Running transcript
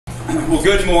Well,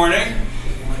 good morning.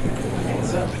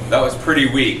 That was pretty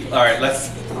weak. All right, let's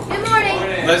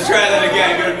try that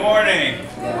again. Good morning.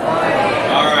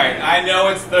 All right, I know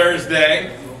it's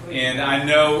Thursday, and I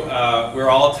know we're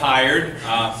all tired,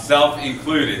 self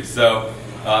included. So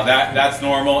that's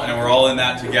normal, and we're all in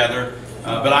that together.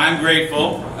 But I'm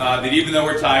grateful that even though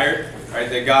we're tired, right,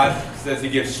 that God says He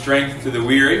gives strength to the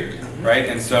weary, right?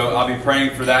 And so I'll be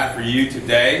praying for that for you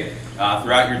today.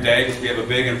 Throughout your day, because we have a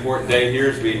big important day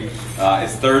here.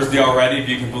 It's Thursday already, if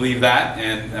you can believe that,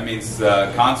 and that means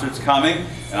concerts coming.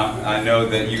 I know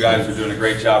that you guys are doing a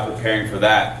great job preparing for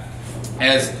that.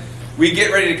 As we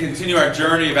get ready to continue our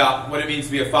journey about what it means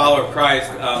to be a follower of Christ,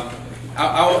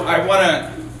 I want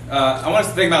us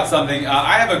to think about something.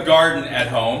 I have a garden at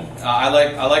home. I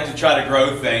like to try to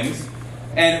grow things,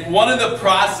 and one of the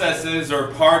processes or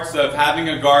parts of having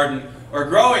a garden or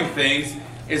growing things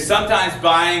is sometimes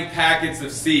buying packets of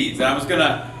seeds. And I was going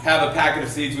to have a packet of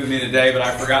seeds with me today, but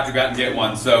I forgot to go out and get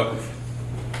one.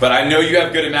 But I know you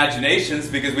have good imaginations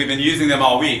because we've been using them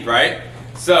all week, right?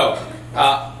 So,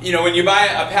 when you buy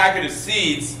a packet of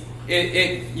seeds,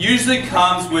 it usually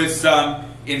comes with some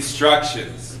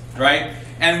instructions, right?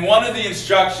 And one of the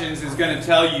instructions is going to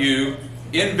tell you,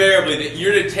 invariably, that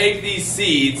you're to take these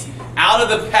seeds out of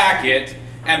the packet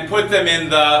and put them in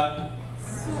the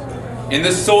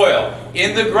soil,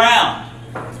 in the ground.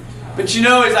 But as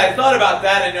I thought about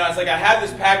that, I was like, I have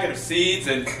this packet of seeds,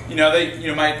 and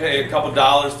they might pay a couple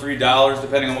dollars, $3,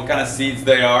 depending on what kind of seeds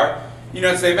they are.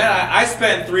 And say, man, I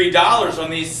spent $3 on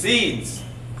these seeds,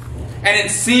 and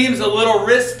it seems a little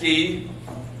risky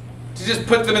to just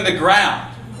put them in the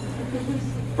ground,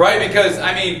 right? Because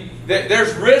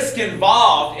there's risk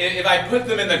involved if I put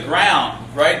them in the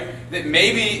ground, right? That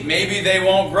maybe they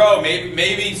won't grow.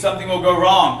 Maybe something will go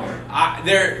wrong.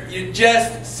 It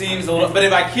just seems a little. But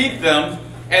if I keep them,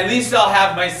 at least I'll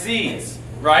have my seeds,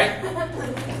 right?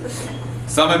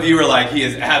 Some of you are like, he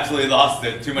has absolutely lost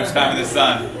it. Too much time in the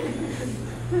sun,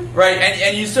 right?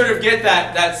 And you sort of get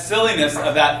that silliness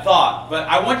of that thought. But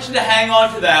I want you to hang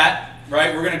on to that,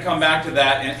 right? We're going to come back to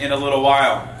that in a little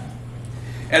while.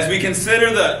 As we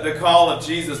consider the call of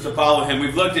Jesus to follow Him,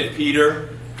 we've looked at Peter.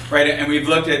 Right, and we've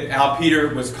looked at how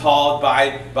Peter was called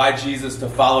by Jesus to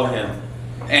follow Him.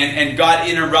 And God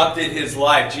interrupted his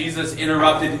life. Jesus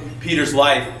interrupted Peter's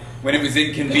life when it was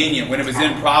inconvenient, when it was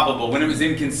improbable, when it was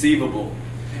inconceivable.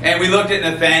 And we looked at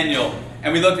Nathanael,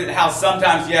 and we looked at how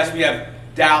sometimes, yes, we have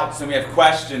doubts and we have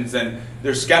questions and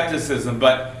there's skepticism,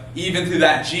 but even through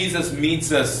that, Jesus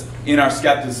meets us in our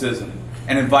skepticism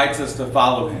and invites us to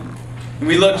follow Him. And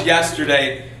we looked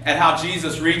yesterday at how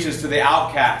Jesus reaches to the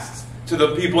outcasts, to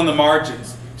the people in the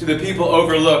margins, to the people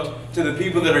overlooked, to the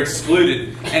people that are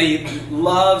excluded. And He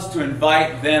loves to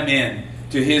invite them in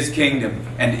to His kingdom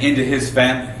and into His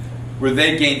family, where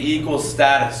they gain equal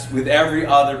status with every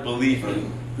other believer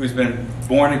who's been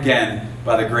born again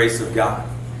by the grace of God.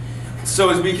 So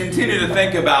as we continue to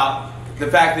think about the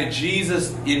fact that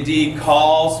Jesus indeed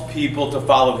calls people to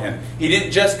follow Him. He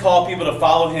didn't just call people to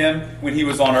follow Him when He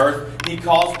was on earth. He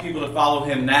calls people to follow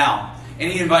Him now. And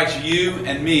He invites you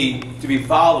and me to be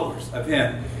followers of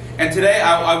Him. And today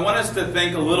I want us to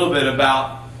think a little bit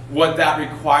about what that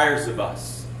requires of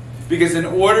us. Because in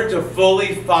order to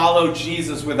fully follow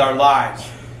Jesus with our lives,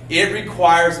 it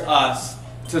requires us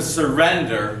to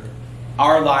surrender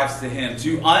our lives to Him,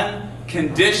 to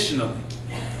unconditionally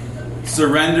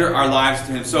surrender our lives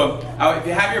to Him. So if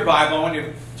you have your Bible, I want you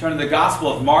to turn to the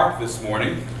Gospel of Mark this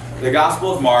morning. The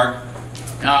Gospel of Mark.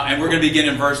 And we're going to begin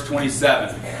in verse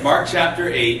 27. Mark chapter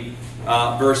 8,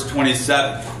 verse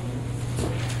 27.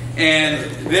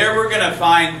 And there we're going to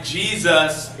find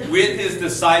Jesus with His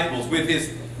disciples, with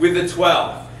the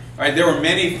 12. Right? There were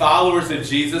many followers of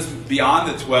Jesus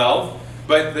beyond the 12.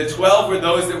 But the 12 were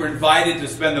those that were invited to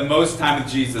spend the most time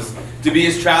with Jesus, to be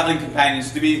His traveling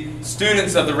companions, to be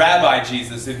students of the Rabbi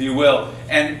Jesus, if you will.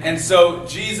 And so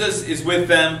Jesus is with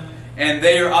them. And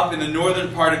they are up in the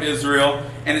northern part of Israel.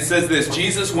 And it says this: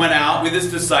 Jesus went out with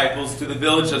His disciples to the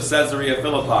village of Csehy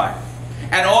Philippi.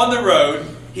 And on the road,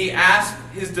 He asked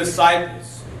His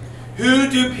disciples, "Who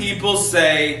do people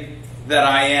say that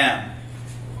I am?"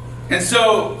 And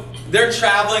so they're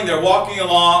traveling, they're walking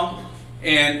along,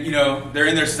 and they're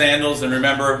in their sandals. And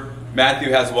remember,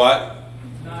 Matthew has what?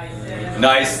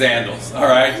 Nice sandals. All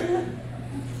right.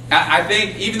 I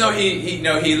think even though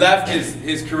he left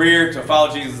his career to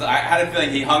follow Jesus, I had a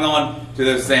feeling he hung on to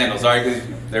those sandals, all right, because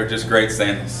they're just great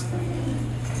sandals.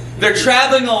 They're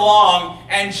traveling along,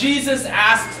 and Jesus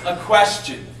asks a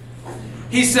question.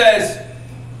 He says,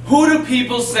 "Who do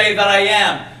people say that I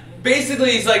am?"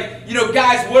 Basically, he's like,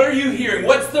 guys, what are you hearing?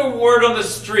 What's the word on the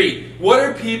street? What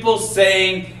are people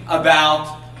saying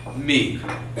about me?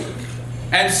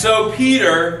 And so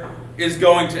Peter is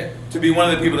going to be one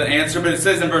of the people that answer, but it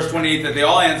says in verse 28 that they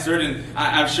all answered, and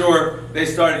I'm sure they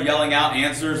started yelling out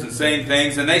answers and saying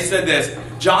things, and they said this,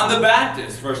 John the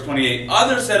Baptist, verse 28.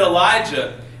 Others said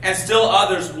Elijah, and still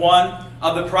others one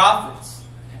of the prophets.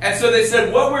 And so they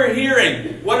said, what we're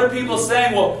hearing, what are people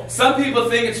saying? Well, some people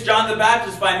think it's John the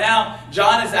Baptist. By now,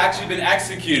 John has actually been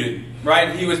executed,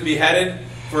 right? He was beheaded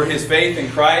for his faith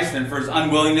in Christ and for his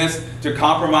unwillingness to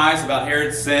compromise about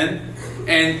Herod's sin.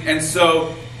 And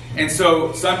so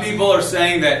some people are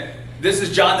saying that this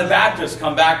is John the Baptist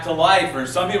come back to life. Or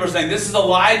some people are saying this is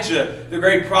Elijah, the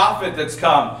great prophet that's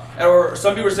come. Or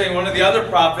some people are saying one of the other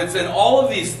prophets. And all of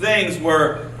these things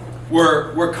were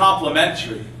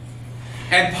complimentary.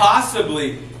 And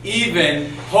possibly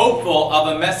even hopeful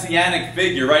of a messianic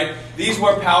figure, right? These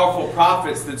were powerful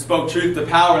prophets that spoke truth to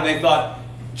power. And they thought,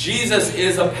 Jesus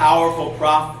is a powerful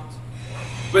prophet.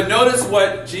 But notice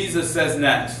what Jesus says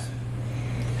next.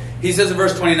 He says in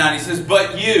verse 29, he says,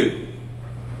 but you,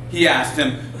 he asked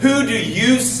him, who do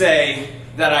you say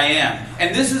that I am?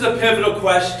 And this is a pivotal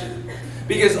question.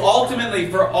 Because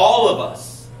ultimately, for all of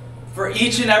us, for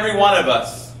each and every one of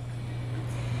us,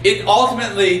 it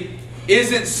ultimately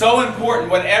isn't so important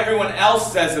what everyone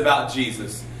else says about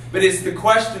Jesus. But it's the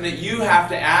question that you have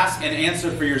to ask and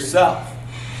answer for yourself.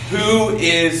 Who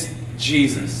is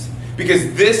Jesus?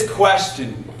 Because this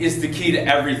question is the key to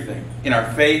everything in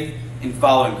our faith in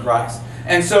following Christ.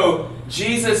 And so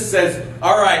Jesus says,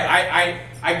 all right,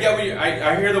 I get what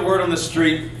I hear the word on the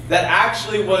street. That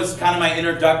actually was kind of my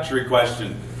introductory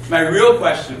question. My real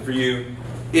question for you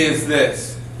is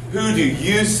this. Who do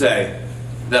you say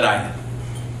that I am?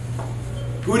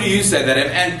 Who do you say that I am?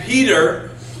 And Peter,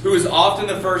 who is often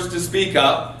the first to speak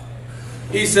up,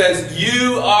 he says,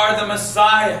 you are the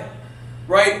Messiah.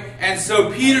 Right? And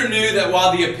so Peter knew that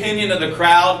while the opinion of the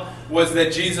crowd was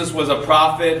that Jesus was a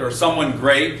prophet or someone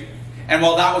great, and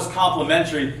while that was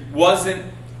complimentary, wasn't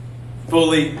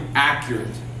fully accurate.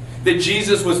 That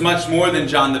Jesus was much more than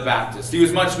John the Baptist. He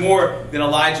was much more than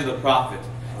Elijah the prophet.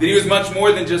 That he was much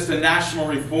more than just a national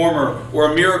reformer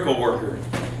or a miracle worker.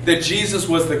 That Jesus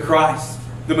was the Christ,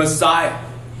 the Messiah,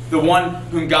 the one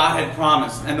whom God had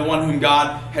promised and the one whom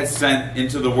God had sent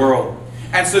into the world.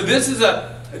 And so this is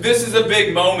a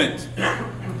big moment.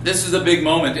 This is a big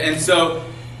moment. And so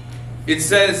it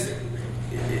says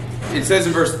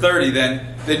in verse 30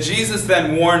 then, that Jesus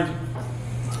then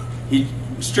he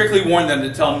strictly warned them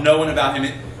to tell no one about him.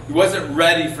 He wasn't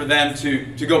ready for them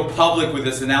to go public with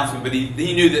this announcement, but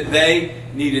he knew that they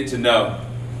needed to know.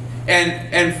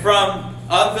 And from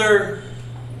other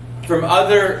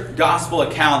gospel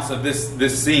accounts of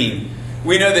this scene,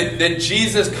 we know that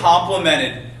Jesus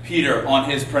complimented Peter on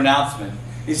his pronouncement.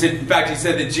 He said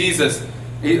that Jesus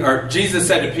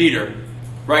said to Peter,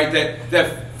 right,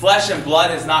 that flesh and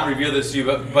blood has not revealed this to you,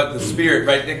 but the Spirit,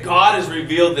 right? That God has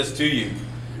revealed this to you,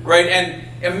 right? And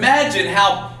imagine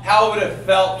how it would have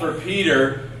felt for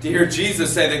Peter to hear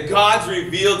Jesus say that God's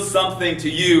revealed something to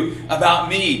you about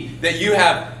me, that you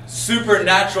have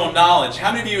supernatural knowledge.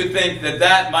 How many of you would think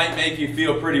that might make you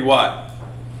feel pretty what?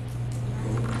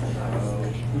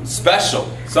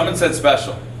 Special. Someone said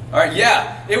special. All right,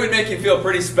 yeah, it would make you feel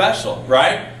pretty special,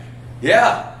 right?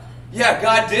 Yeah,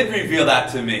 God did reveal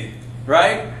that to me,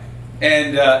 right?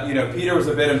 And, Peter was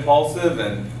a bit impulsive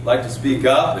and liked to speak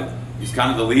up, and he's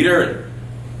kind of the leader.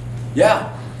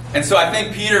 And so I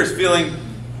think Peter is feeling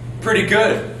pretty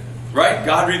good, right?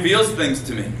 God reveals things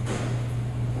to me.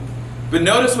 But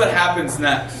notice what happens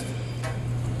next.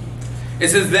 It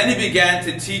says, then he began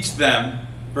to teach them,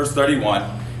 verse 31,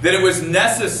 that it was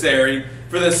necessary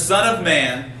for the Son of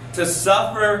Man to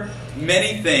suffer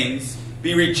many things,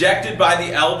 be rejected by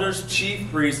the elders, chief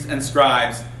priests, and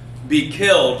scribes, be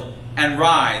killed, and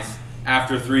rise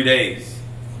after 3 days.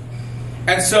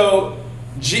 And so,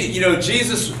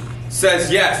 Jesus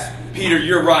says, yes, Peter,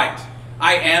 you're right.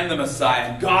 I am the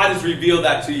Messiah. God has revealed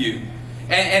that to you.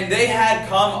 And they had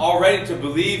come already to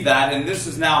believe that, and this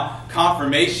is now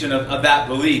confirmation of that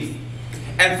belief.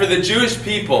 And for the Jewish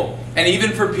people, and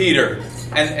even for Peter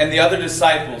and the other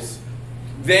disciples,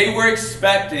 they were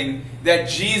expecting that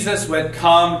Jesus would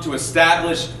come to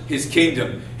establish his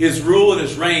kingdom, his rule and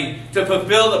his reign, to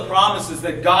fulfill the promises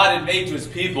that God had made to his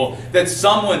people, that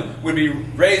someone would be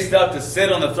raised up to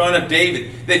sit on the throne of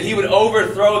David, that he would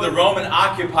overthrow the Roman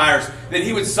occupiers, that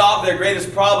he would solve their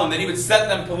greatest problem, that he would set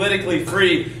them politically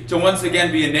free to once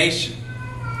again be a nation.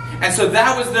 And so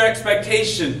that was their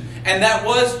expectation. And that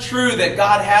was true, that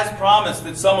God has promised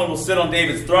that someone will sit on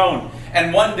David's throne.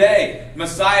 And one day,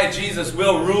 Messiah Jesus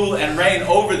will rule and reign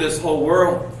over this whole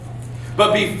world.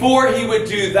 But before he would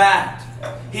do that,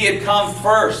 he had come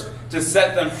first to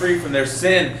set them free from their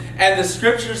sin. And the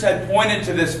scriptures had pointed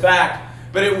to this fact,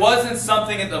 but it wasn't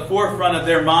something at the forefront of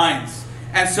their minds.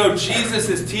 And so Jesus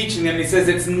is teaching them. He says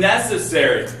it's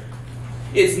necessary.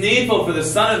 It's needful for the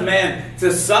Son of Man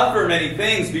to suffer many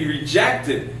things, be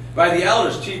rejected by the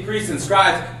elders, chief priests, and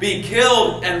scribes, be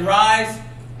killed, and rise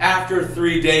after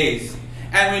 3 days.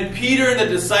 And when Peter and the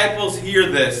disciples hear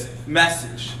this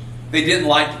message, they didn't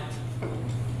like it.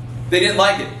 They didn't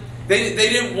like it. They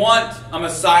didn't want a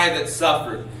Messiah that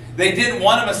suffered. They didn't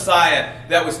want a Messiah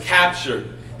that was captured.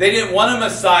 They didn't want a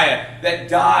Messiah that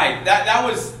died. That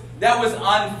was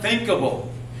unthinkable.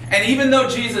 And even though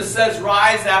Jesus says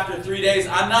rise after 3 days,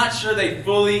 I'm not sure they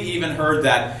fully even heard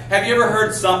that. Have you ever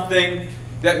heard something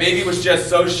that maybe was just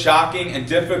so shocking and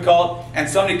difficult, and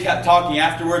somebody kept talking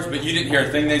afterwards, but you didn't hear a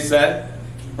thing they said?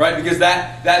 Right? Because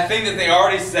that thing that they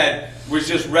already said was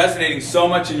just resonating so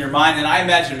much in your mind. And I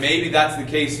imagine maybe that's the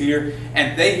case here.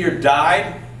 And they here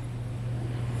died.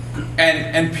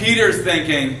 And Peter's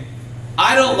thinking,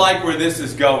 I don't like where this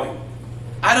is going.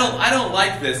 I don't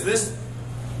like this.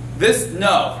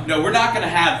 No, we're not going to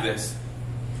have this.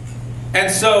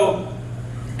 And so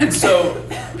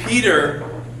Peter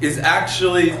is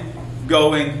actually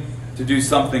going to do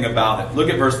something about it. Look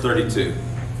at verse 32.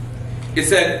 It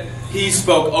said, he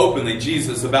spoke openly,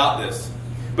 Jesus, about this.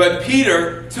 But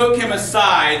Peter took him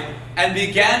aside and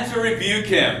began to rebuke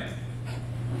him.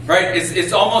 Right?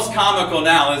 It's almost comical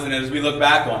now, isn't it, as we look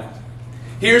back on it.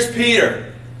 Here's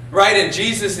Peter, right? And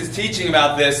Jesus is teaching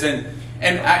about this, and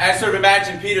I sort of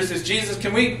imagine Peter says, Jesus,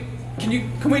 can we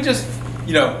just,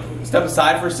 step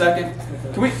aside for a second?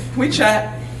 Can we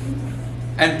chat?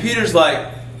 And Peter's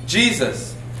like,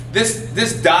 Jesus,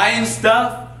 this dying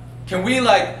stuff, can we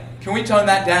tone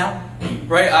that down?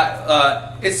 Right?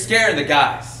 It's scaring the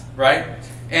guys, right?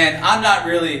 And I'm not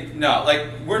really,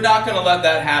 we're not going to let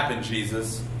that happen,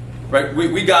 Jesus. Right?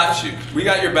 We got you. We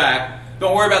got your back.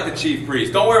 Don't worry about the chief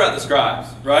priests. Don't worry about the scribes,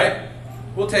 right?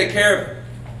 We'll take care of it.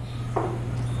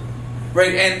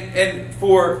 Right? And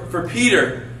for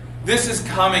Peter, this is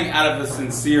coming out of a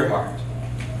sincere heart.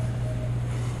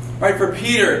 Right? For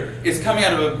Peter, it's coming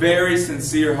out of a very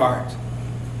sincere heart.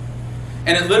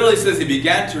 And it literally says he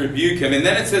began to rebuke him. And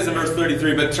then it says in verse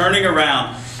 33, but turning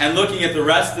around and looking at the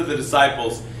rest of the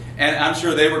disciples, and I'm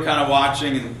sure they were kind of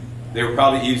watching, and they were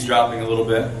probably eavesdropping a little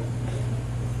bit.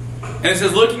 And it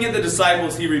says, looking at the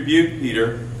disciples, he rebuked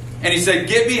Peter. And he said,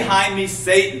 get behind me,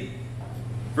 Satan,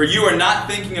 for you are not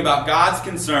thinking about God's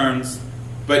concerns,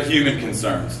 but human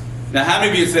concerns. Now, how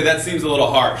many of you say that seems a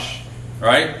little harsh?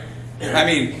 Right? I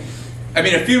mean,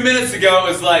 a few minutes ago it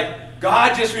was like,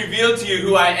 God just revealed to you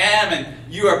who I am, and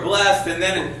you are blessed, and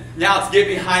then now it's get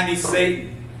behind me,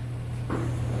 Satan.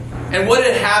 And what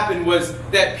had happened was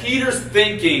that Peter's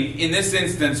thinking in this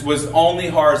instance was only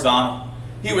horizontal.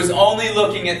 He was only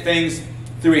looking at things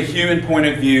through a human point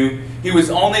of view. He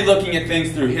was only looking at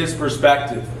things through his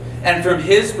perspective. And from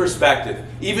his perspective,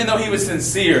 even though he was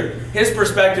sincere, his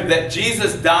perspective that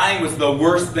Jesus dying was the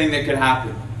worst thing that could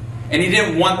happen. And he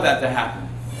didn't want that to happen.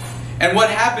 And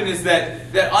what happened is that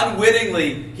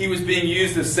unwittingly he was being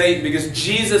used as Satan, because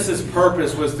Jesus'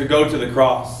 purpose was to go to the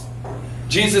cross.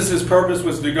 Jesus' purpose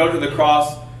was to go to the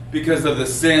cross because of the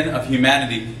sin of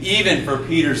humanity, even for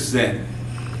Peter's sin.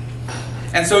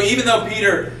 And so even though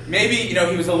Peter, maybe,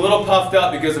 he was a little puffed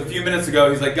up because a few minutes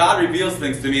ago he's like, God reveals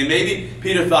things to me. And maybe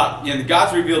Peter thought,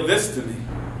 God's revealed this to me.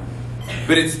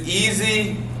 But it's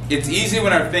easy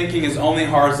when our thinking is only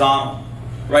horizontal,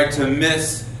 right, to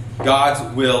miss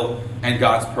God's will and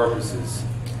God's purposes.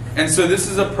 And so this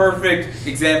is a perfect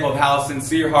example of how a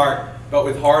sincere heart, but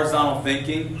with horizontal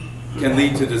thinking, can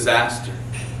lead to disaster.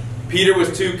 Peter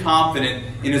was too confident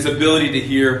in his ability to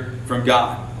hear from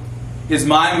God. His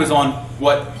mind was on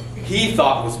what he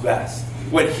thought was best,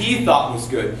 what he thought was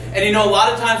good. And a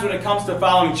lot of times when it comes to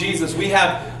following Jesus, we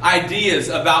have ideas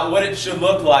about what it should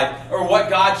look like, or what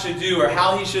God should do, or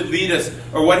how he should lead us,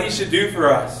 or what he should do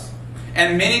for us.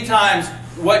 And many times,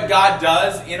 what God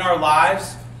does in our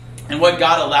lives, and what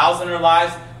God allows in our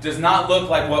lives, does not look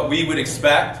like what we would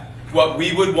expect, what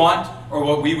we would want, or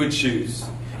what we would choose.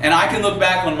 And I can look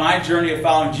back on my journey of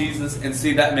following Jesus and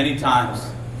see that many times.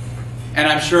 And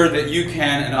I'm sure that you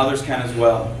can and others can as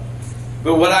well.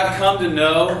 But what I've come to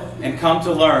know and come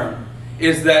to learn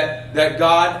is that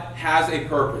God has a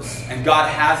purpose and God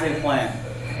has a plan.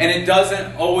 And it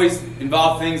doesn't always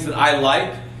involve things that I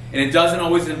like, and it doesn't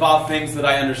always involve things that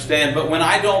I understand. But when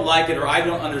I don't like it or I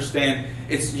don't understand,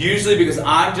 it's usually because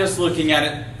I'm just looking at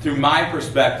it through my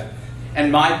perspective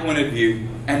and my point of view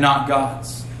and not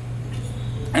God's.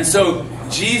 And so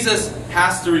Jesus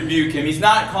has to rebuke him. He's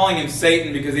not calling him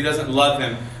Satan because he doesn't love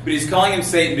him, but he's calling him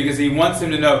Satan because he wants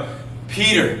him to know,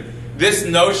 Peter, this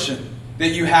notion that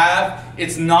you have,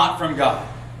 it's not from God.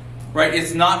 Right?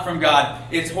 It's not from God.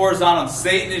 It's horizontal.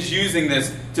 Satan is using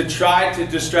this to try to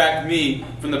distract me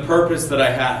from the purpose that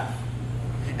I have.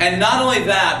 And not only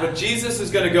that, but Jesus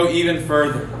is going to go even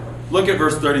further. Look at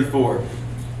verse 34.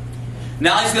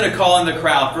 Now he's going to call in the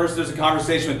crowd. First there's a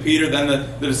conversation with Peter, then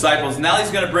the disciples. Now he's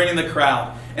going to bring in the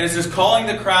crowd. And it's just calling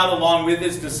the crowd along with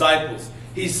his disciples.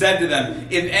 He said to them,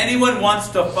 if anyone wants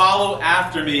to follow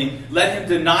after me, let him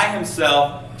deny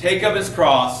himself, take up his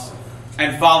cross,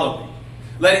 and follow me.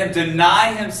 Let him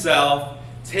deny himself,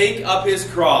 take up his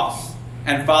cross,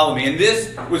 and follow me. And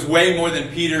this was way more than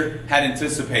Peter had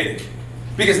anticipated.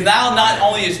 Because now not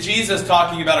only is Jesus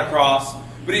talking about a cross,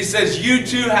 but he says you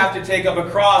too have to take up a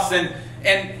cross. And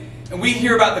we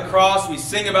hear about the cross, we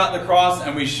sing about the cross,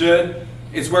 and we should.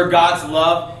 It's where God's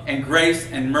love and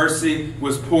grace and mercy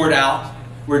was poured out,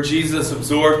 where Jesus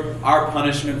absorbed our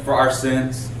punishment for our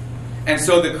sins. And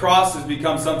so the cross has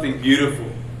become something beautiful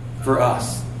for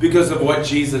us because of what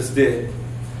Jesus did.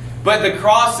 But the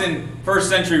cross in first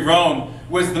century Rome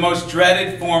was the most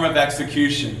dreaded form of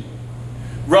execution.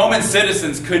 Roman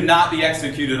citizens could not be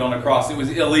executed on a cross. It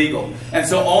was illegal. And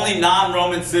so only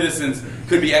non-Roman citizens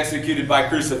could be executed by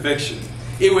crucifixion.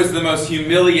 It was the most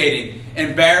humiliating,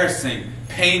 embarrassing,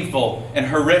 painful, and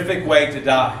horrific way to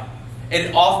die.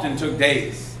 It often took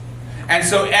days. And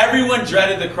so everyone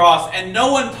dreaded the cross, and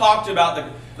no one talked about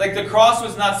the cross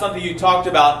was not something you talked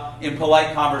about in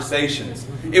polite conversations.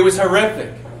 It was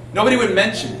horrific. Nobody would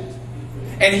mention it.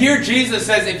 And here Jesus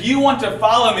says, if you want to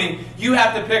follow me, you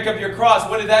have to pick up your cross.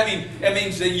 What did that mean? It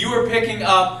means that you were picking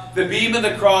up the beam of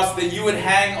the cross that you would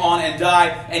hang on and die,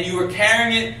 and you were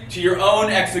carrying it to your own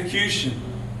execution.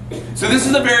 So this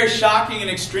is a very shocking and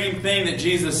extreme thing that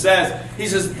Jesus says. He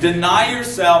says, deny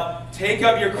yourself, take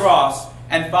up your cross,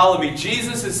 and follow me.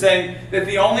 Jesus is saying that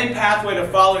the only pathway to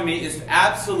following me is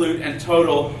absolute and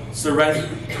total surrender.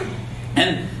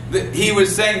 And he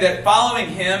was saying that following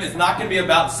him is not going to be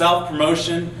about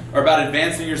self-promotion or about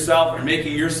advancing yourself or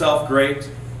making yourself great.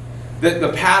 That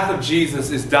the path of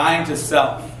Jesus is dying to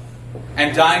self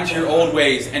and dying to your old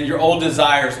ways and your old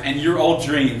desires and your old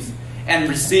dreams and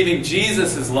receiving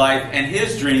Jesus' life and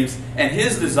his dreams and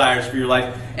his desires for your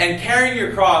life. And carrying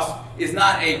your cross is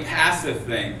not a passive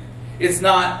thing. It's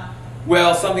not,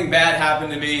 well, something bad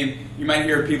happened to me, and you might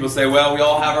hear people say, well, we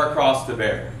all have our cross to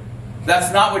bear.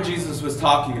 That's not what Jesus was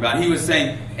talking about. He was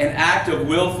saying an act of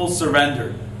willful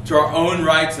surrender to our own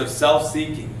rights of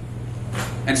self-seeking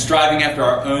and striving after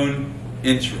our own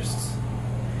interests.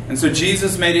 And so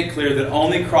Jesus made it clear that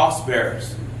only cross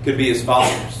bearers could be his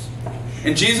followers.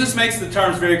 And Jesus makes the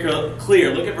terms very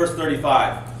clear. Look at verse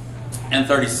 35 and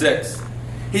 36.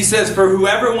 He says, for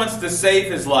whoever wants to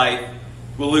save his life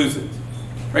will lose it.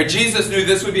 Right? Jesus knew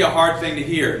this would be a hard thing to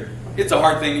hear. It's a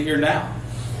hard thing to hear now.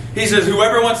 He says,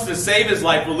 whoever wants to save his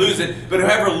life will lose it, but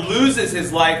whoever loses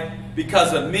his life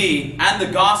because of me and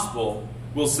the gospel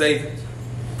will save it.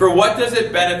 For what does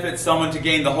it benefit someone to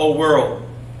gain the whole world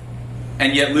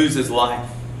and yet lose his life?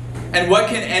 And what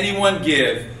can anyone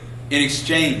give in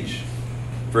exchange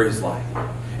for his life?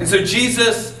 And so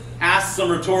Jesus asked some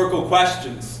rhetorical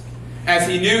questions as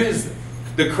he knew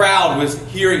the crowd was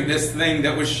hearing this thing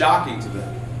that was shocking to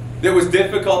them, that was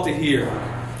difficult to hear.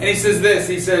 And he says this,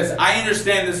 he says, I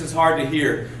understand this is hard to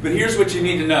hear, but here's what you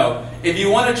need to know. If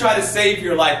you want to try to save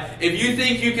your life, if you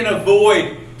think you can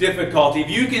avoid difficulty, if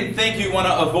you can think you want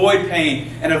to avoid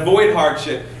pain and avoid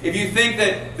hardship, if you think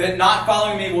that not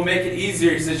following me will make it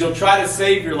easier, he says, you'll try to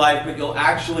save your life, but you'll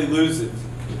actually lose it.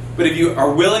 But if you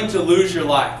are willing to lose your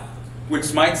life,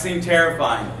 which might seem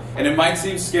terrifying, and it might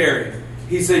seem scary,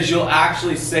 he says you'll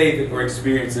actually save it or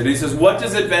experience it. And he says, what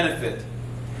does it benefit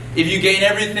if you gain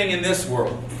everything in this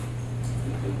world,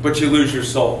 but you lose your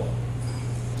soul?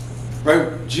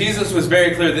 Right? Jesus was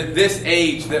very clear that this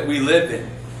age that we live in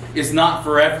is not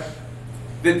forever.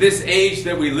 That this age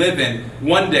that we live in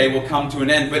one day will come to an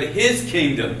end. But his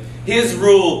kingdom, his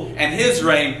rule, and his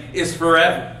reign is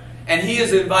forever. And he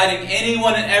is inviting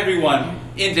anyone and everyone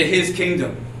into his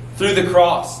kingdom through the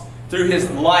cross, through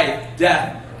his life,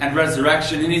 death, and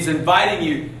resurrection. And he's inviting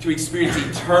you to experience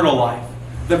eternal life.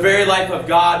 The very life of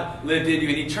God lived in you.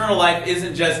 And eternal life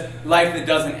isn't just life that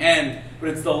doesn't end, but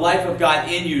it's the life of God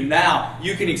in you now.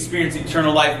 You can experience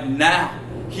eternal life now.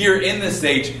 Here in this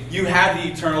age, you have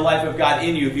the eternal life of God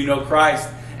in you if you know Christ.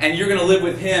 And you're going to live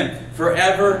with him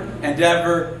forever and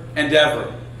ever and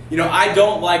ever. You know, I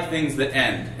don't like things that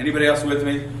end. Anybody else with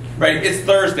me? Right? It's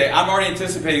Thursday. I'm already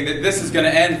anticipating that this is going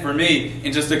to end for me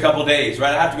in just a couple days.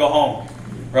 Right? I have to go home.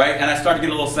 Right? And I start to get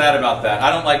a little sad about that.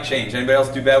 I don't like change. Anybody else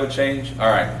do bad with change? All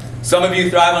right. Some of you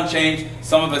thrive on change.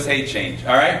 Some of us hate change.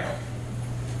 All right?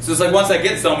 So it's like once I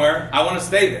get somewhere, I want to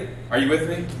stay there. Are you with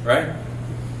me? Right?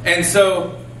 And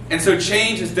so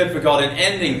change is difficult, and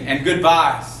ending and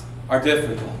goodbyes are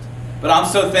difficult. But I'm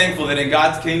so thankful that in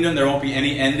God's kingdom there won't be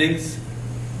any endings,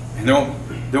 and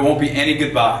there won't be any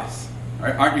goodbyes.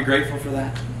 Right? Aren't you grateful for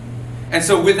that? And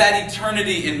so with that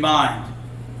eternity in mind,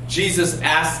 Jesus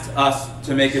asked us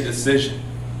to make a decision.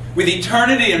 With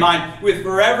eternity in mind, with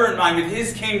forever in mind, with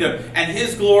His kingdom and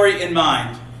His glory in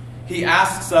mind, He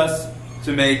asks us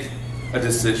to make a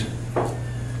decision.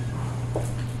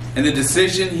 And the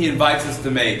decision He invites us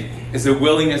to make is a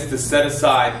willingness to set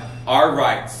aside our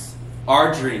rights,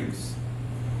 our dreams,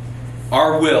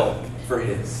 our will for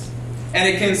His. And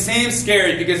it can seem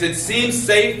scary because it seems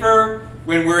safer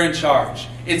when we're in charge.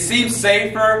 It seems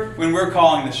safer when we're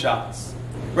calling the shots.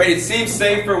 Right? It seems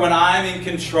safer when I'm in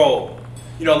control.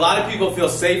 You know, a lot of people feel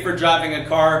safer driving a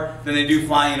car than they do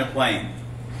flying in a plane.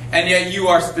 And yet you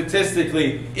are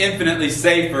statistically infinitely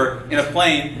safer in a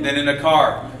plane than in a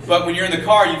car. But when you're in the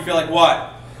car, you feel like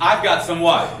what? I've got some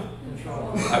what?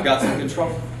 Control. I've got some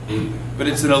control. But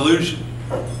it's an illusion.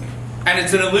 And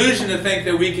it's an illusion to think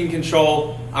that we can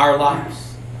control our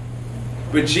lives.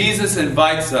 But Jesus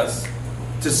invites us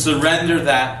to surrender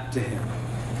that to Him.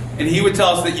 And He would tell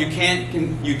us that you can't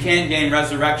gain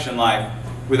resurrection life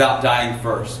without dying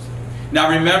first. Now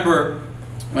remember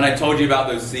when I told you about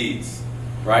those seeds,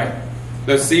 right?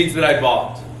 Those seeds that I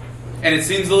bought. And it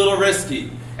seems a little risky,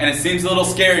 and it seems a little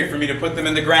scary for me to put them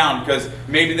in the ground because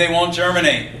maybe they won't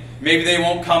germinate. Maybe they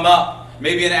won't come up.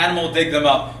 Maybe an animal will dig them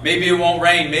up. Maybe it won't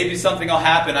rain. Maybe something will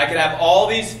happen. I could have all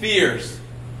these fears.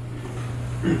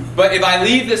 But if I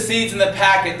leave the seeds in the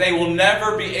packet, they will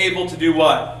never be able to do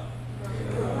what?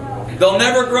 They'll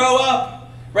never grow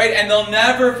up, right? And they'll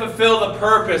never fulfill the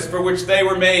purpose for which they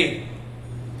were made.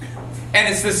 And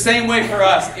it's the same way for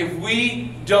us. If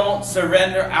we don't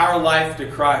surrender our life to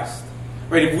Christ,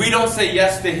 right? If we don't say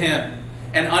yes to Him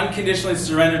and unconditionally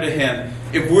surrender to Him,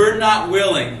 if we're not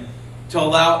willing to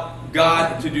allow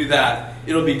God to do that,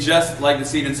 it'll be just like the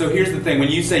seed. And so here's the thing. When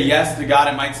you say yes to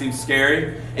God, it might seem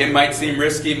scary. It might seem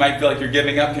risky. It might feel like you're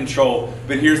giving up control.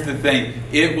 But here's the thing.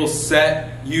 It will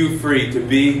set you free to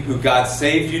be who God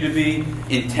saved you to be,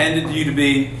 intended you to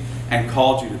be, and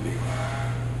called you to be.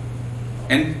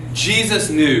 And Jesus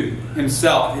knew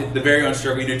Himself, the very own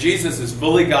struggle. You know, Jesus is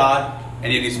fully God,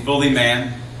 and yet He's fully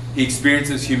man. He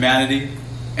experiences humanity.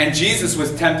 And Jesus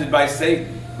was tempted by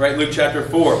Satan. Right? Luke chapter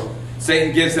 4.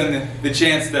 Satan gives him the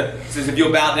chance to, says, if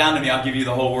you'll bow down to me, I'll give you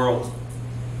the whole world.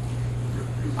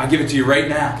 I'll give it to you right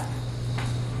now.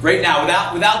 Right now,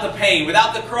 without the pain,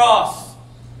 without the cross.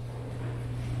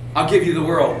 I'll give you the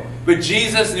world. But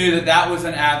Jesus knew that that was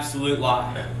an absolute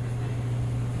lie.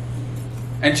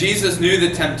 And Jesus knew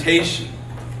the temptation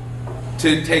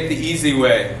to take the easy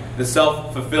way, the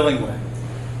self-fulfilling way.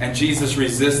 And Jesus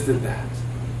resisted that.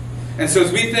 And so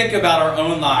as we think about our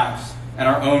own lives and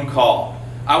our own call,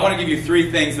 I want to give you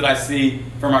 3 things that I see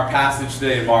from our passage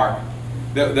today in Mark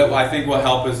that I think will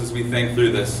help us as we think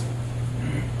through this.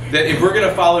 That if we're going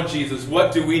to follow Jesus,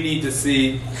 what do we need to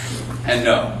see and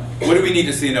know? What do we need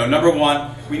to see and know? Number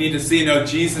 1, we need to see and know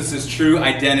Jesus' true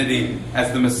identity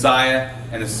as the Messiah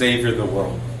and the Savior of the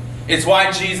world. It's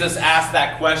why Jesus asked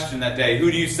that question that day,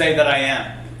 who do you say that I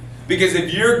am? Because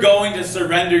if you're going to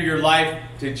surrender your life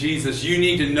to Jesus, you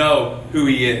need to know who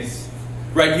He is.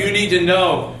 Right? You need to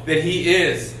know that He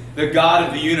is the God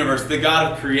of the universe, the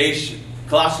God of creation.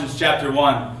 Colossians chapter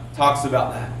 1 talks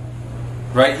about that.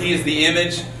 Right? He is the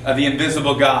image of the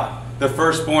invisible God, the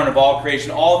firstborn of all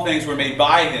creation. All things were made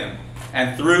by Him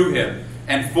and through Him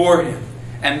and for Him.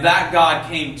 And that God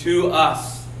came to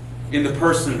us in the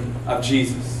person of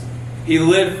Jesus. He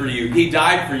lived for you. He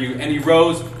died for you. And He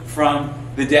rose from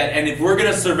the dead. And if we're going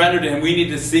to surrender to Him, we need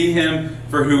to see Him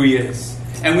for who He is.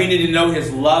 And we need to know His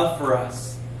love for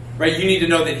us. Right? You need to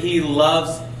know that He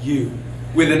loves you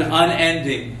with an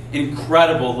unending,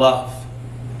 incredible love.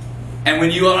 And when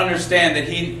you understand that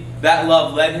that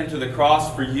love led Him to the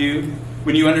cross for you,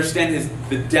 when you understand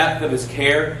the depth of His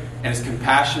care and His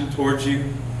compassion towards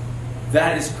you,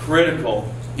 that is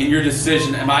critical in your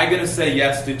decision. Am I going to say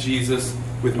yes to Jesus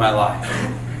with my life?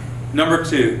 Number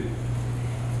two,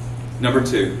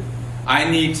 I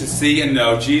need to see and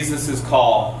know Jesus'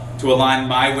 call to align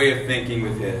my way of thinking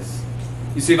with His.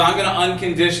 You see, if I'm going to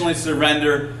unconditionally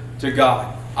surrender to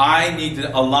God, I need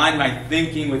to align my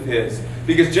thinking with His.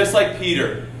 Because just like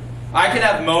Peter, I can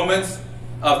have moments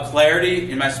of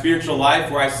clarity in my spiritual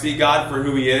life where I see God for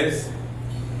who He is.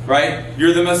 Right?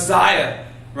 You're the Messiah.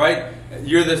 Right?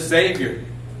 You're the Savior.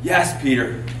 Yes,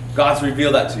 Peter. God's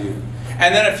revealed that to you.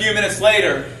 And then a few minutes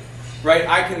later, right,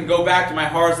 I can go back to my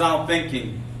horizontal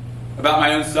thinking about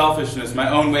my own selfishness, my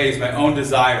own ways, my own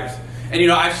desires.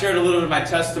 And I've shared a little bit of my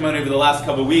testimony over the last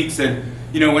couple of weeks, and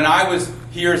when I was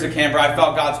here as a camper, I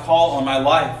felt God's call on my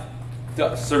life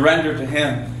to surrender to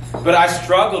Him. But I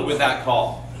struggled with that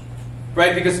call,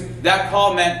 right? Because that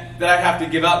call meant that I'd have to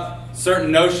give up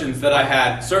certain notions that I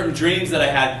had, certain dreams that I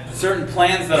had, certain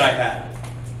plans that I had.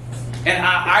 And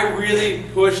I really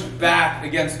pushed back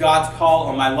against God's call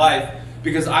on my life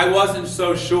because I wasn't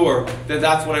so sure that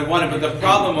that's what I wanted. But the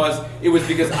problem was, it was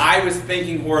because I was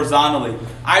thinking horizontally.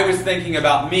 I was thinking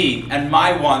about me and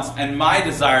my wants and my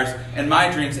desires and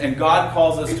my dreams. And God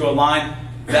calls us to align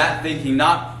that thinking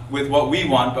not with what we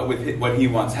want, but with what He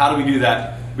wants. How do we do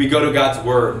that? We go to God's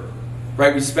Word,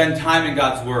 right? We spend time in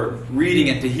God's Word, reading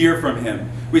it to hear from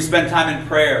Him. We spend time in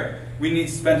prayer. We need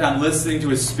to spend time listening to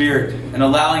His Spirit and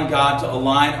allowing God to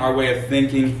align our way of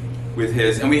thinking with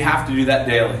His. And we have to do that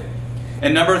daily.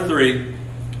 And number 3,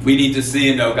 we need to see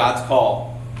and know God's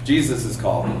call, Jesus'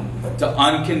 call, to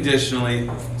unconditionally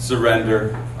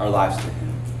surrender our lives to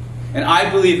Him. And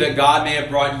I believe that God may have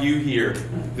brought you here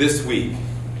this week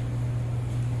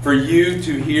for you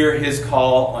to hear His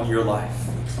call on your life.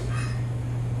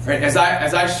 Right? As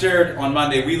I shared on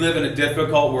Monday, we live in a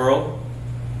difficult world.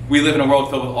 We live in a world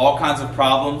filled with all kinds of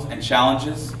problems and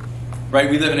challenges.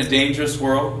 Right? We live in a dangerous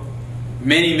world.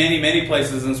 Many, many, many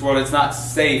places in this world it's not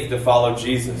safe to follow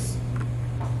Jesus.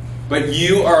 But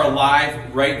you are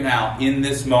alive right now in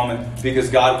this moment because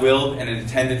God willed and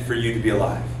intended for you to be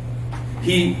alive.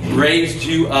 He raised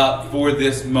you up for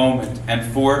this moment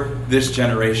and for this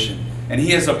generation. And He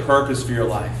has a purpose for your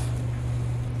life.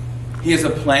 He has a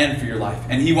plan for your life.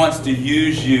 And He wants to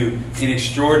use you in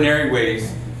extraordinary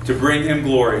ways to bring Him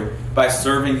glory by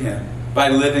serving Him, by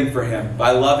living for Him,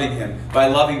 by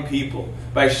loving people,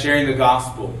 by sharing the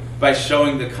gospel, by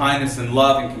showing the kindness and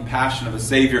love and compassion of a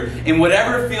Savior in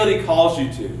whatever field He calls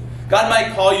you to. God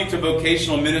might call you to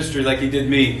vocational ministry like He did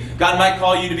me. God might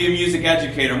call you to be a music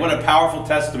educator. What a powerful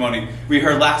testimony we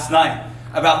heard last night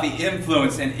about the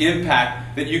influence and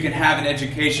impact that you can have in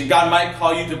education. God might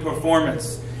call you to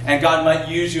performance, and God might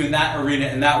use you in that arena,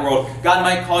 in that world. God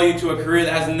might call you to a career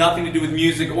that has nothing to do with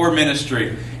music or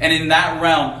ministry. And in that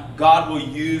realm, God will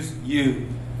use you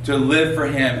to live for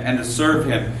Him and to serve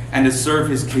Him and to serve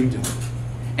His kingdom.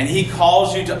 And He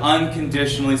calls you to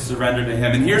unconditionally surrender to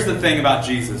Him. And here's the thing about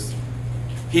Jesus.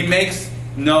 He makes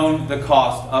known the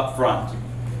cost up front.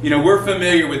 We're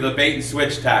familiar with the bait and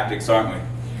switch tactics, aren't we?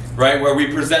 Right? Where we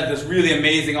present this really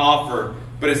amazing offer,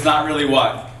 but it's not really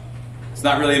what? It's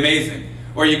not really amazing.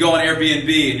 Or you go on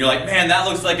Airbnb and you're like, man, that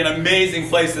looks like an amazing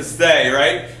place to stay,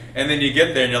 right? And then you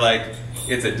get there and you're like,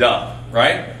 it's a dump,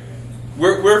 right?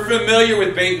 We're familiar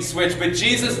with bait and switch, but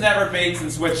Jesus never baits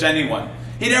and switch anyone.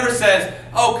 He never says,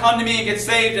 oh, come to me and get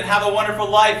saved and have a wonderful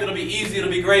life. It'll be easy, it'll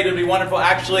be great, it'll be wonderful.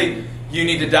 Actually, you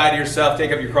need to die to yourself,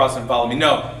 take up your cross and follow me.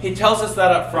 No, He tells us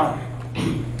that up front.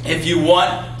 If you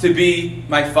want to be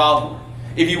my follower,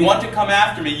 if you want to come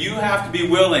after me, you have to be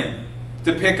willing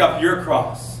to pick up your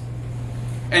cross.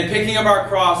 And picking up our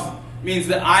cross means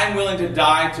that I'm willing to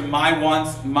die to my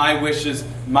wants, my wishes,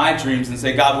 my dreams, and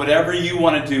say, God, whatever you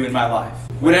want to do in my life,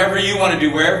 whatever you want to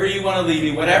do, wherever you want to lead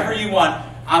me, whatever you want,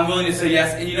 I'm willing to say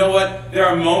yes. And you know what? There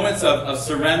are moments of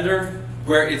surrender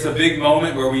where it's a big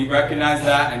moment where we recognize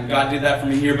that, and God did that for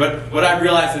me here. But what I've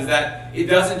realized is that it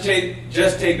doesn't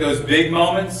just take those big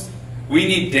moments. We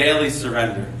need daily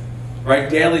surrender, right?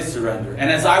 Daily surrender.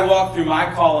 And as I walk through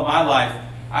my call in my life,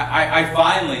 I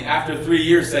finally, after 3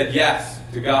 years, said yes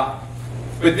to God.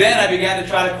 But then I began to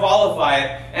try to qualify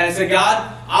it, and I said,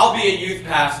 God, I'll be a youth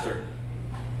pastor.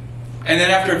 And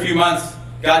then after a few months,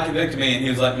 God convicted me, and He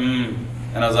was like,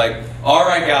 And I was like, all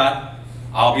right, God,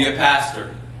 I'll be a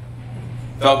pastor.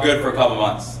 Felt good for a couple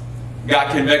months.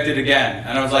 Got convicted again.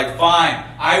 And I was like, fine,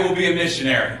 I will be a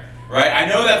missionary. Right? I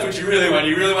know that's what you really want.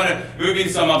 You really want to move me to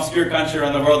some obscure country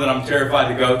around the world that I'm terrified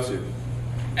to go to.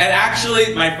 And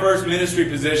actually, my first ministry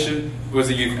position was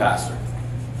a youth pastor.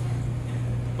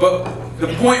 But the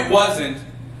point wasn't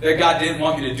that God didn't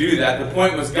want me to do that. The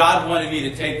point was God wanted me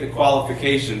to take the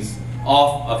qualifications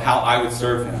off of how I would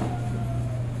serve Him.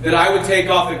 That I would take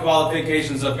off the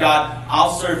qualifications of, God,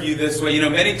 I'll serve you this way.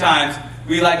 Many times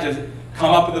we like to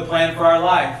come up with a plan for our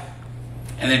life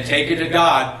and then take it to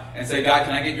God and say, God,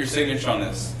 can I get your signature on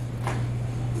this?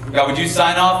 God, would you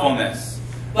sign off on this?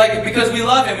 Because we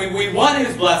love Him. We want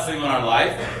His blessing on our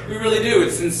life. We really do.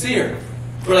 It's sincere.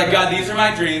 We're like, God, these are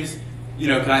my dreams.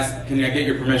 Can I get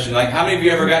your permission? How many of you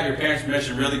ever got your parents'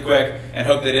 permission really quick and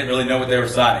hoped they didn't really know what they were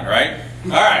signing, right?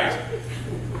 All right.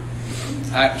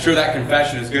 I'm sure that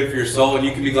confession is good for your soul, and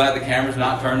you can be glad the camera's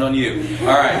not turned on you. All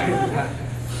right.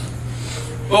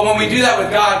 But when we do that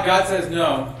with God, God says,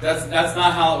 no, that's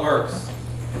not how it works.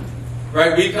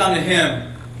 Right? We come to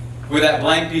Him with that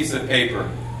blank piece of paper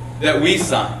that we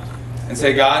signed and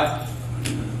say, God,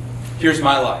 here's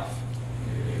my life.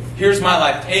 Here's my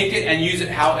life. Take it and use it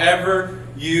however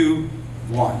you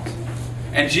want.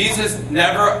 And Jesus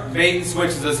never bait and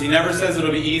switches us. He never says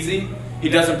it'll be easy. He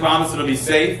doesn't promise it'll be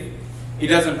safe. He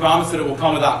doesn't promise that it will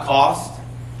come without cost,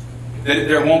 that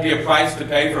there won't be a price to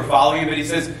pay for following Him. But He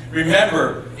says,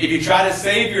 remember, if you try to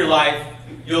save your life,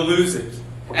 you'll lose it.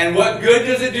 And what good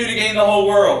does it do to gain the whole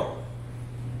world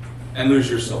and lose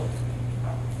your soul?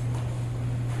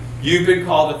 You've been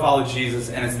called to follow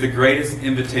Jesus, and it's the greatest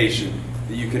invitation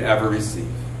that you could ever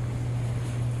receive.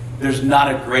 There's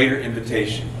not a greater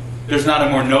invitation. There's not a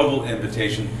more noble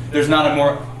invitation. There's not a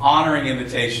more honoring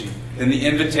invitation than the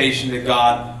invitation that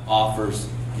God offers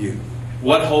you.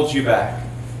 What holds you back?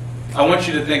 I want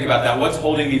you to think about that. What's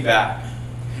holding me back?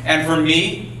 And for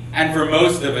me, and for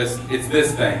most of us, it's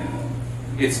this thing.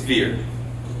 It's fear.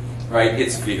 Right?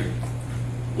 It's fear.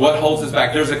 What holds us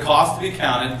back? There's a cost to be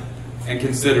counted and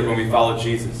considered when we follow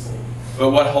Jesus.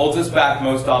 But what holds us back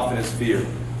most often is fear.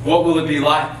 What will it be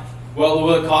like? What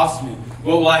will it cost me?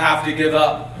 What will I have to give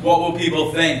up? What will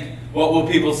people think? What will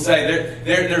people say?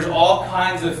 There's all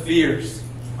kinds of fears.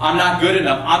 I'm not good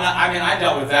enough. I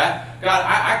dealt with that. God,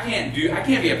 I can't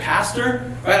be a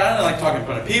pastor. Right? I don't like talking in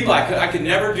front of people. I could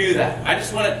never do that. I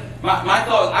just wanted, my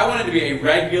thought was I wanted to be a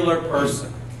regular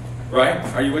person. Right?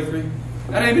 Are you with me?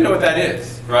 I don't even know what that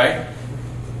is. Right?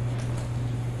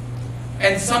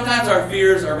 And sometimes our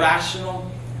fears are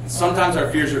rational. Sometimes our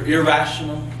fears are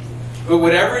irrational. But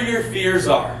whatever your fears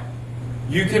are,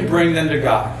 you can bring them to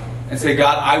God and say,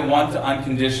 God, I want to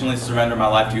unconditionally surrender my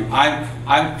life to you.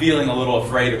 I'm feeling a little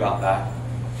afraid about that.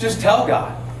 Just tell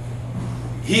God.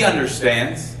 He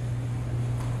understands.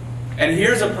 And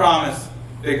here's a promise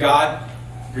that God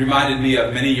reminded me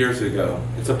of many years ago.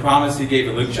 It's a promise He gave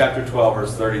in Luke chapter 12,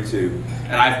 verse 32.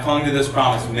 And I've clung to this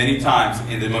promise many times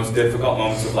in the most difficult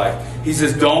moments of life. He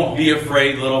says, don't be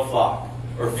afraid, little flock.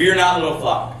 Or fear not, little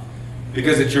flock.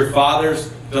 Because it's your Father's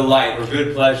delight or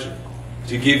good pleasure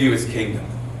to give you His kingdom.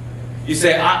 You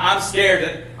say, I'm scared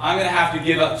that I'm going to have to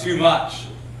give up too much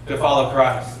to follow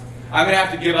Christ. I'm going to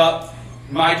have to give up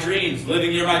my dreams,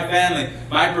 living near my family,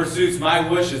 my pursuits, my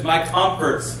wishes, my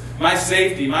comforts, my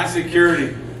safety, my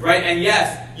security. Right? And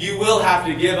yes, you will have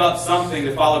to give up something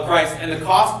to follow Christ. And the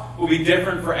cost will be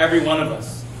different for every one of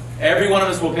us. Every one of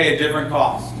us will pay a different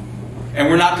cost. And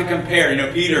we're not to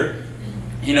compare. Peter,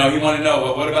 he wanted to know,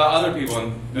 well, what about other people?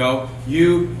 And no,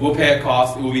 you will pay a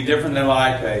cost. It will be different than what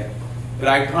I pay. But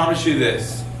I promise you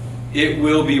this, it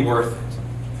will be worth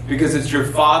it. Because it's your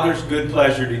Father's good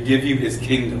pleasure to give you His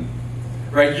kingdom.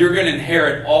 Right? You're going to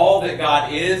inherit all that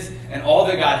God is and all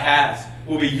that God has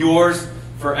will be yours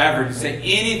forever. You say,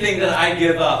 anything that I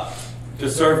give up to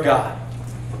serve God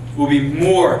will be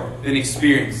more than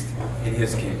experienced in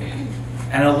His kingdom.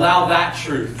 And allow that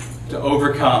truth to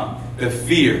overcome the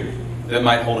fear that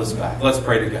might hold us back. Let's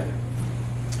pray together.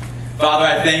 Father,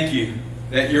 I thank you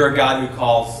that you're a God who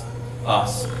calls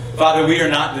us. Father, we are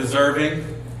not deserving.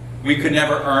 We could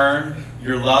never earn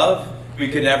your love. We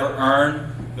could never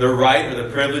earn the right or the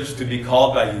privilege to be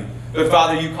called by you. But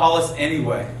Father, you call us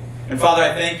anyway. And Father,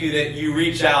 I thank you that you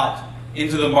reach out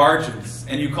into the margins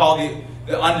and you call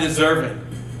the undeserving.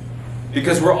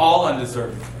 Because we're all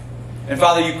undeserving. And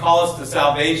Father, you call us to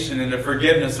salvation and to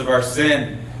forgiveness of our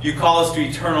sin. You call us to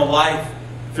eternal life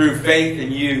through faith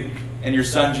in you and your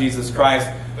Son, Jesus Christ.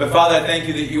 But Father, I thank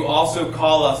you that you also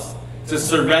call us to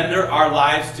surrender our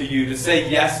lives to you, to say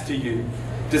yes to you,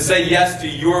 to say yes to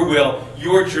your will,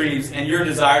 your dreams, and your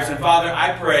desires. And Father,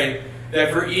 I pray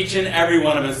that for each and every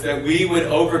one of us, that we would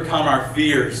overcome our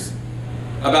fears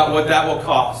about what that will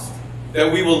cost,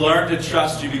 that we will learn to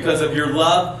trust you because of your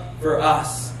love for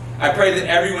us. I pray that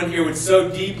everyone here would so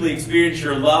deeply experience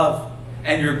your love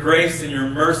and your grace and your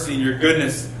mercy and your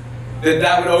goodness,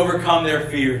 that would overcome their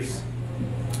fears.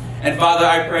 And Father,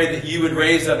 I pray that you would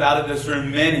raise up out of this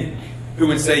room many who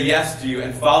would say yes to you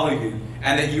and follow you,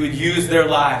 and that you would use their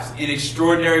lives in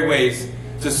extraordinary ways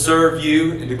to serve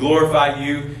you and to glorify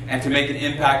you and to make an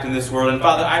impact in this world. And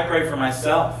Father, I pray for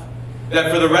myself,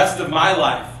 that for the rest of my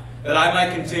life, that I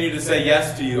might continue to say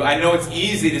yes to you. I know it's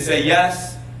easy to say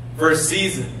yes for a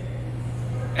season.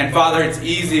 And Father, it's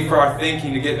easy for our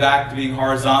thinking to get back to being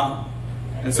horizontal.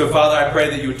 And so Father, I pray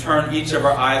that you would turn each of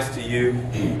our eyes to you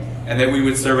and that we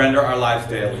would surrender our lives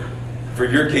daily for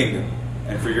your kingdom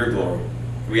and for your glory.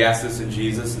 We ask this in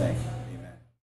Jesus' name.